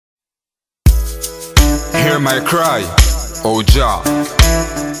hear my cry, O Jah.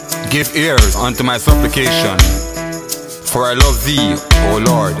 Give ears unto my supplication, for I love thee, O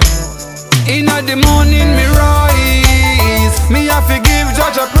Lord. In the morning me rise, me have to give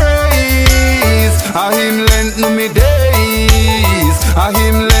JahJah praise. A him lent no me days, a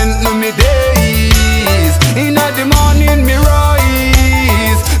him lent no me days. In the morning me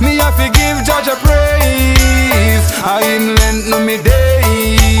rise, me have to give JahJah praise. A him lent no me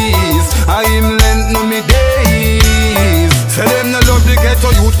days, a him lent no me days. Say them no love the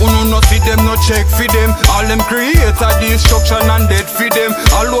ghetto youth, who no see them, no check for them. All them create a destruction and dead for them.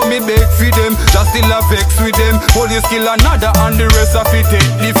 Although me beg for them, just still a vex with them. Police kill another and the rest of it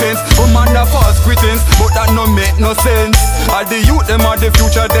take defense. Woman a false pretense, but that no make no sense. All the youth them are the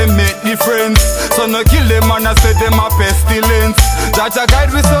future, them make difference. So no kill them and I say them a pestilence. JahJah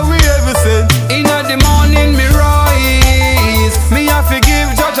guide we so we ever send. In the morning me rise, me have to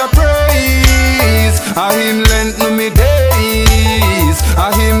give JahJah praise. A him lent no me days,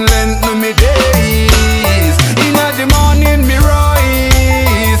 a him lent no me days. In the morning me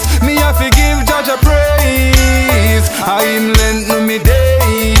rise, me have to give JahJah praise. A him lent no me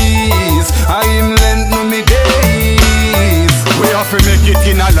days, a him lent no me days. We have to make it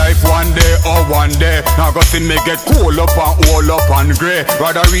in a life one day or one day. Now go see me get cool up and all up and grey.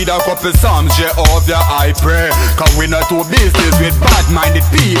 Rather read a couple psalms, Jehovah I pray. Cause we not do business with bad-minded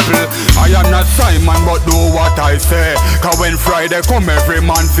people. I am not Simon but do what I say. Cause when Friday come every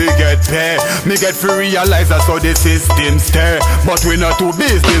man fi get pay. Me get to realize that's how the system stay. But we not do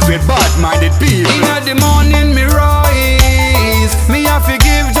business with bad-minded people. In the morning me rise, me have to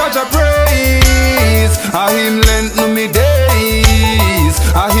give JahJah praise. A him lent no me days,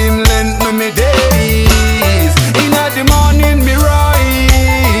 a him lent no me days. In the morning me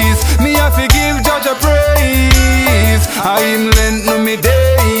rise, me have to give JahJah praise. A him lent no me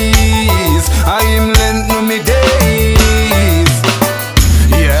days, a him lent no me days.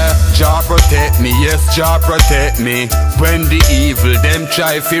 Yeah, Jah protect me, yes, Jah protect me. When the evil them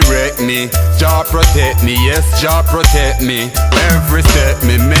try fi wreck me, Jah protect me, yes, Jah protect me. Every step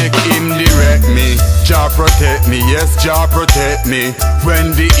me make him direct me. Jah protect me, yes, Jah protect me.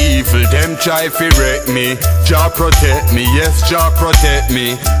 When the evil them try fi wreck me, Jah protect me, yes, Jah protect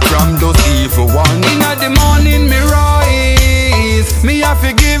me from those evil ones. In the morning me rise, me have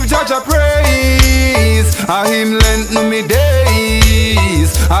to give JahJah praise. A him lent no me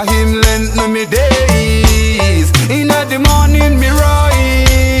days, a him lent no me days. In the morning me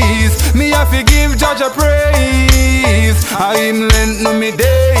rise, me have to give JahJah praise. A him lent no me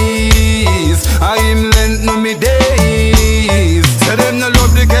days, a him lent no me days. Say them no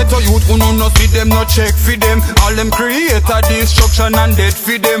love the ghetto youth, who no see them, no check for them. All them create a destruction and dead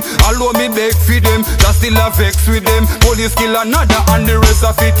for them. Although me beg for them, just still a vex with them. Police kill another and the rest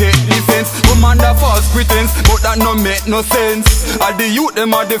of it take defense. Woman a false pretense, but that no make no sense. All the youth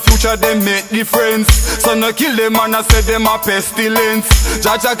them are the future, them make difference. So no kill them and I say them a pestilence.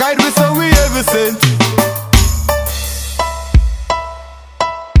 JahJah guide we so we ever send.